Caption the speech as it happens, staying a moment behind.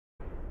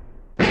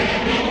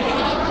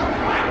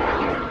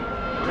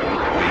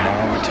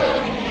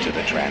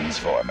the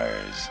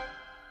Transformers.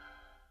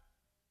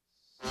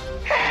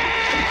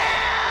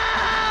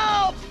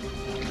 Help!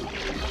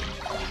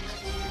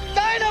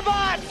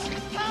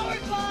 Dinobots! Power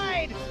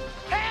glide!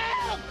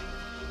 Help!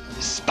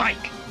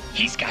 Spike,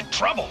 he's got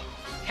trouble.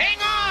 Hang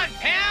on,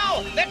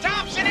 pal! The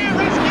Thompson Air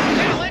Rescue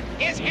Talent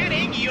is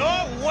heading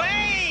your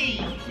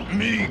way!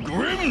 Me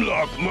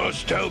Grimlock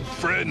must help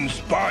friend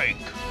Spike.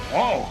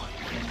 Whoa,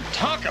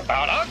 talk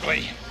about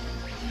ugly.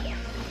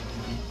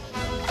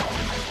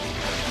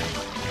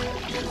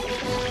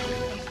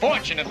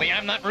 Fortunately,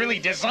 I'm not really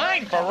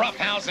designed for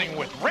roughhousing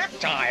with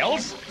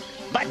reptiles.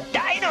 But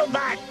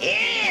Dinobot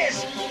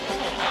is!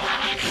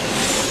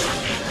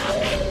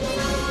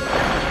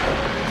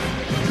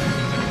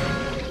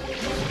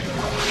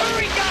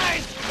 Hurry,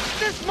 guys!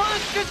 This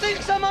monster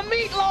thinks I'm a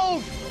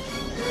meatloaf!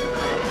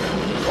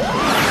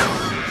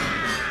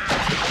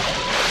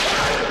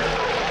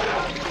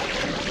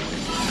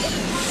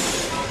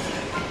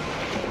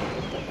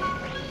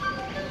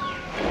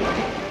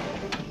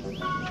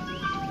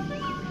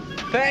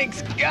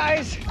 Thanks,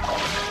 guys!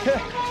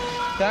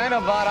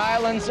 Dinobot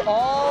Island's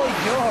all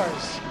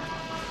yours.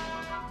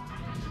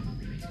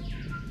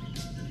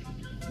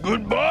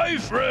 Goodbye,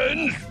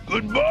 friends.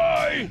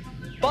 Goodbye.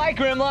 Bye,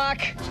 Grimlock.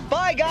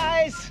 Bye,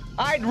 guys.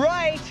 I'd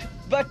write,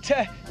 but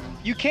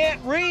you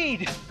can't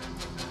read.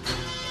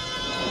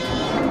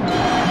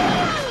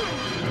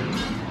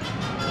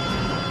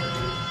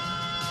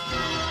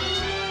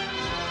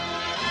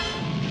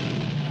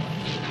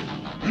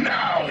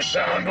 Now,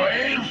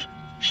 Soundwave,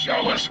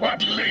 show us what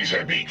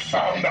Laserbeak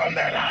found on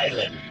that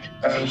island.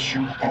 As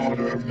you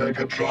order,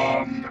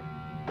 Megatron.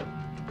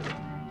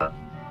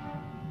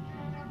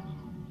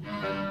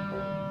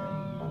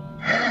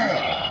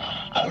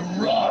 A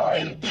raw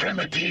and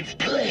primitive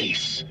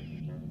place.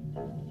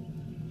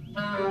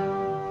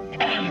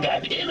 And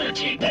an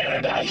energy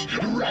paradise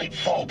ripe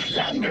for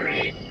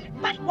plundering.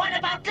 But what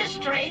about the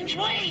strange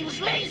waves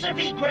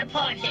Laserbeak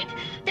reported?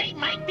 They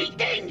might be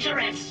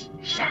dangerous.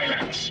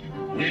 Silence!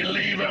 We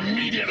leave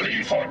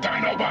immediately for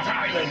Dinobot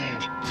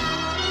Island.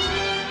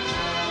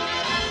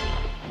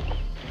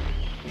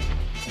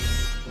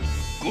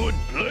 Good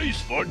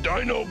place for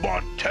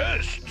Dinobot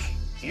tests.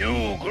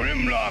 You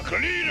Grimlock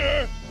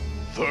leader.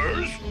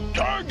 First,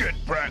 target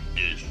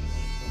practice.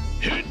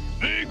 Hit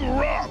big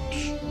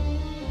rocks.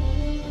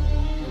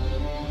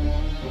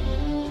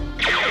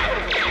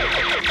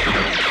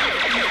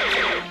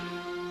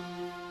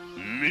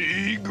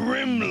 Me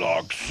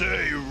Grimlock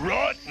say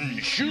rotten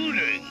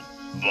shooting,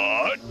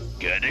 but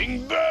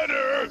getting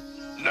better.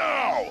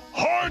 Now,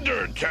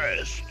 harder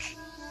tests.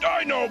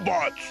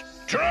 Dinobots,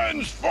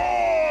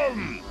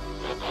 transform!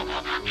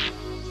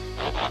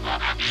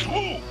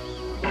 Swoop!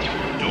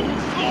 Do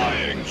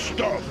flying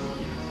stuff!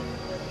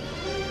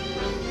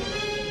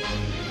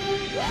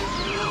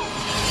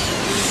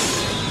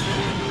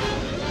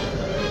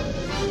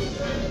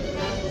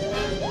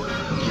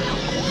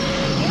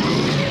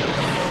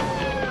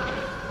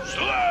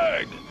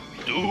 Slag!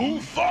 Do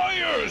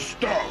fire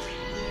stuff!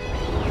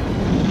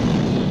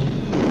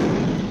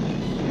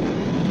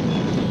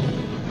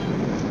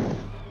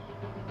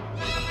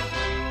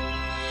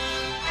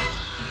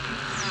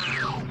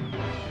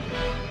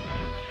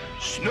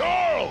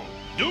 Snarl!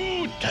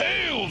 Do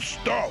tail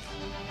stuff!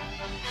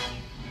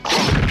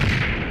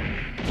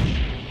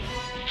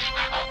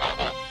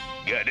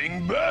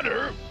 Getting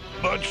better,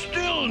 but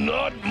still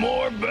not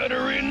more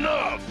better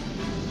enough.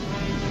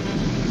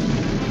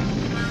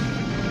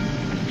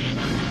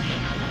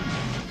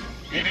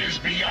 It is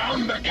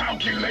beyond the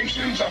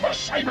calculations of a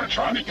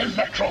Cybertronic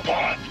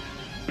electropod.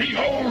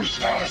 Behold,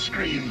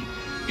 Starscream.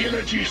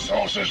 Energy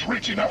sources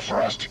rich enough for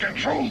us to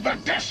control the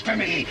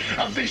destiny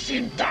of this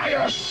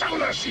entire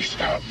solar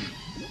system.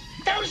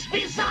 Those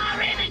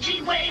bizarre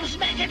energy waves,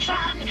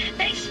 Megatron,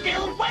 they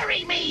still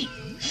worry me.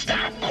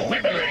 Stop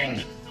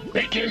quibbling.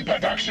 Begin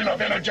production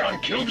of Energon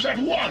cubes at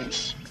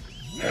once.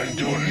 And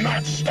do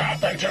not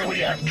stop until we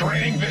have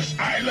drained this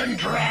island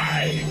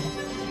dry.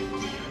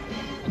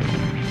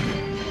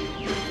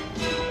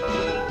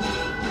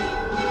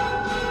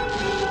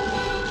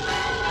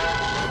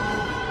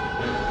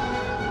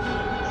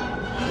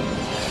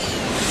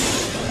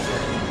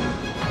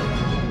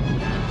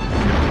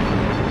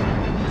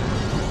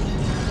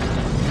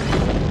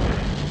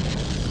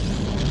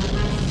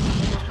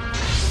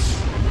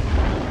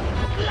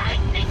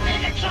 Lightning,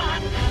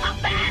 Megatron, a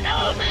bad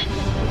omen.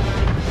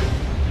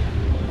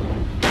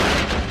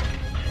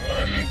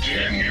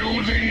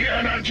 Continue the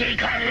energy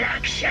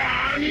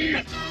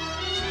collection.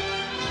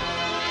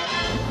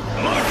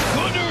 Much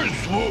gooder,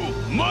 Swoop!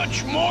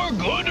 Much more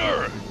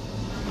gooder!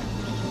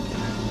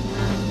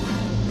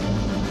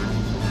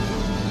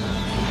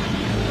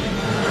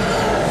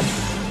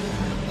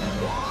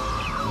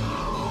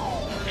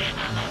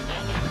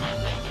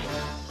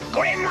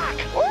 Grimlock!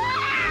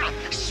 Wah!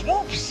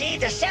 Swoop see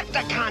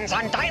Decepticons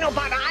on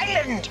Dinobot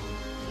Island!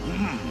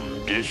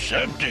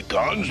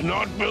 Decepticons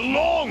not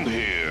belong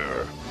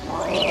here.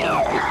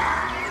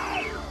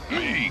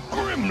 Me,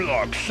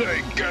 Grimlock,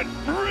 say get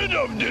rid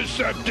of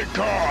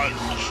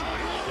Decepticons!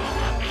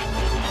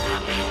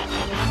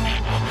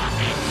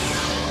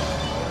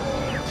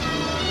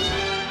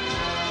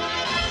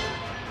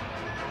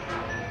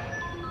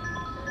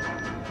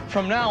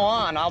 From now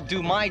on, I'll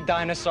do my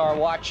dinosaur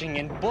watching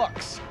in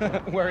books,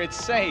 where it's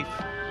safe.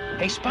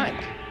 Hey,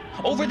 Spike,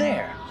 over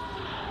there.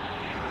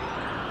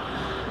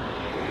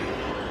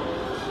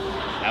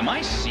 Am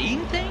I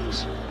seeing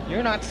things?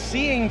 You're not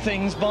seeing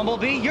things,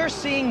 Bumblebee. You're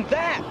seeing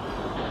that.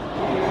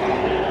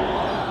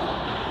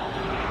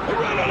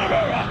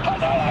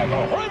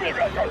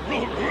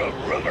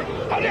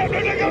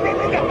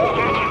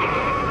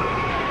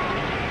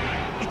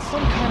 It's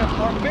some kind of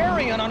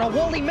barbarian on a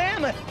woolly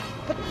mammoth.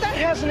 But that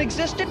hasn't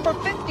existed for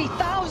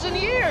 50,000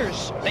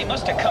 years. They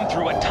must have come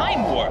through a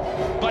time warp.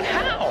 But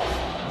how?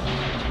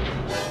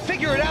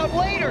 Figure it out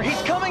later.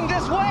 He's coming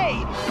this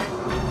way.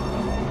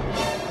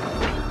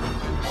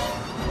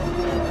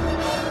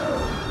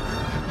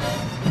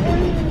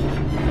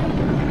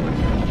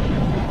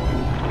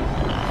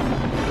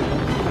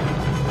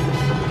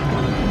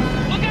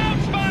 Look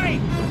out, Spike!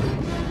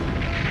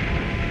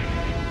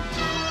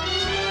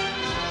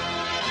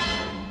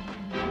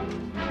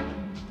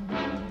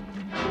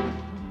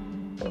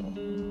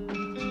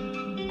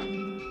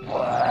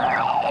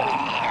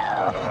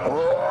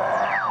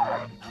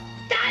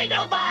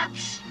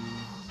 Dinobots!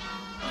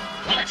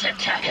 Let's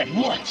attack at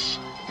once.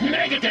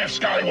 Negative,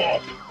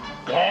 Skywarp.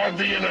 Guard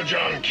the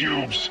Energon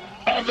cubes.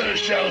 Others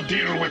shall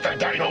deal with the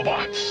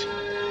Dinobots.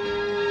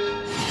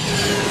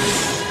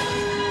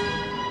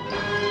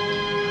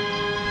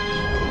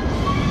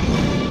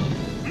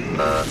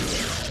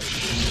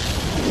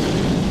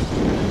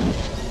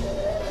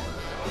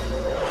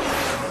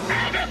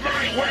 Out of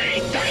my way,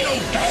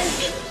 Dinobot!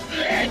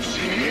 That's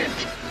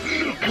it.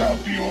 Look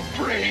up, you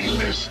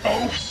brainless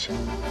oafs.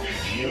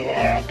 You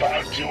are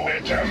about to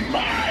enter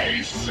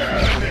my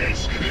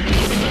service.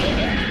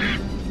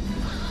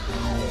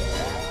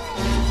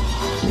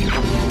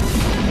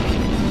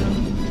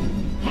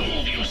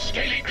 Move, you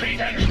scaly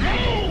cretins,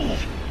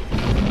 move!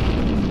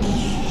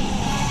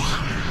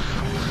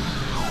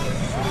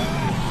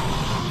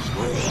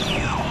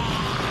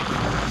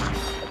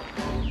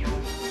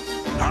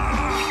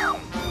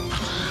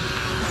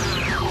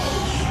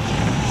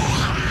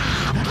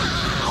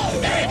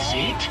 That's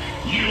it,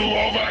 you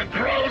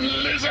overgrown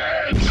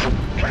lizards!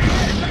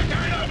 Drive the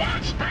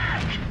Dinobots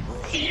back!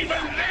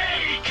 Even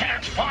they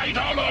can't fight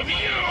all of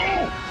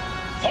you!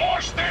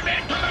 Force them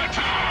into the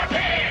tar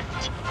pit!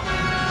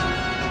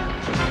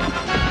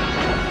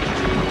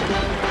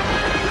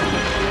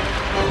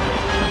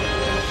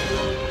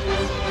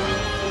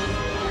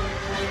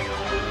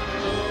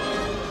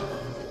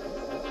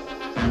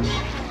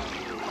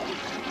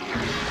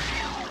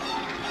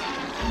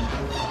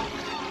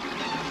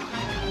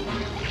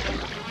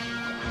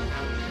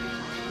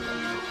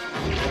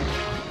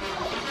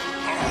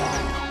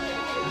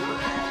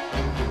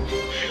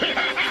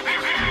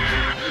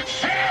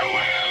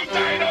 Farewell,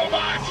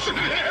 Dinobots!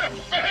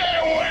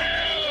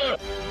 Farewell!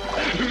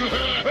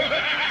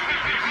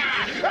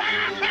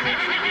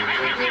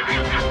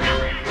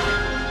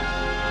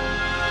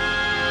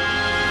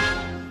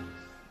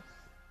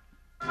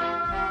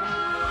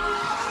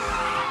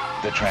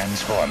 The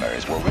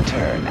Transformers will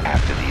return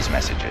after these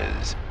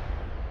messages.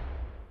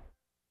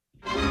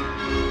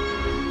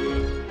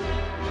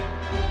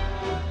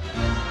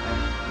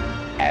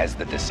 As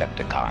the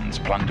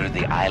Decepticons plunder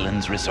the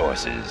island's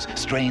resources,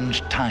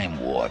 strange time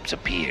warps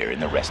appear in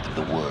the rest of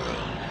the world,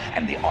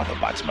 and the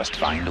Autobots must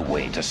find a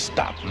way to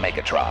stop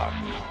Megatron,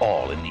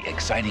 all in the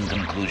exciting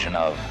conclusion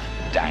of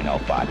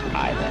Dinobot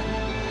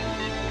Island.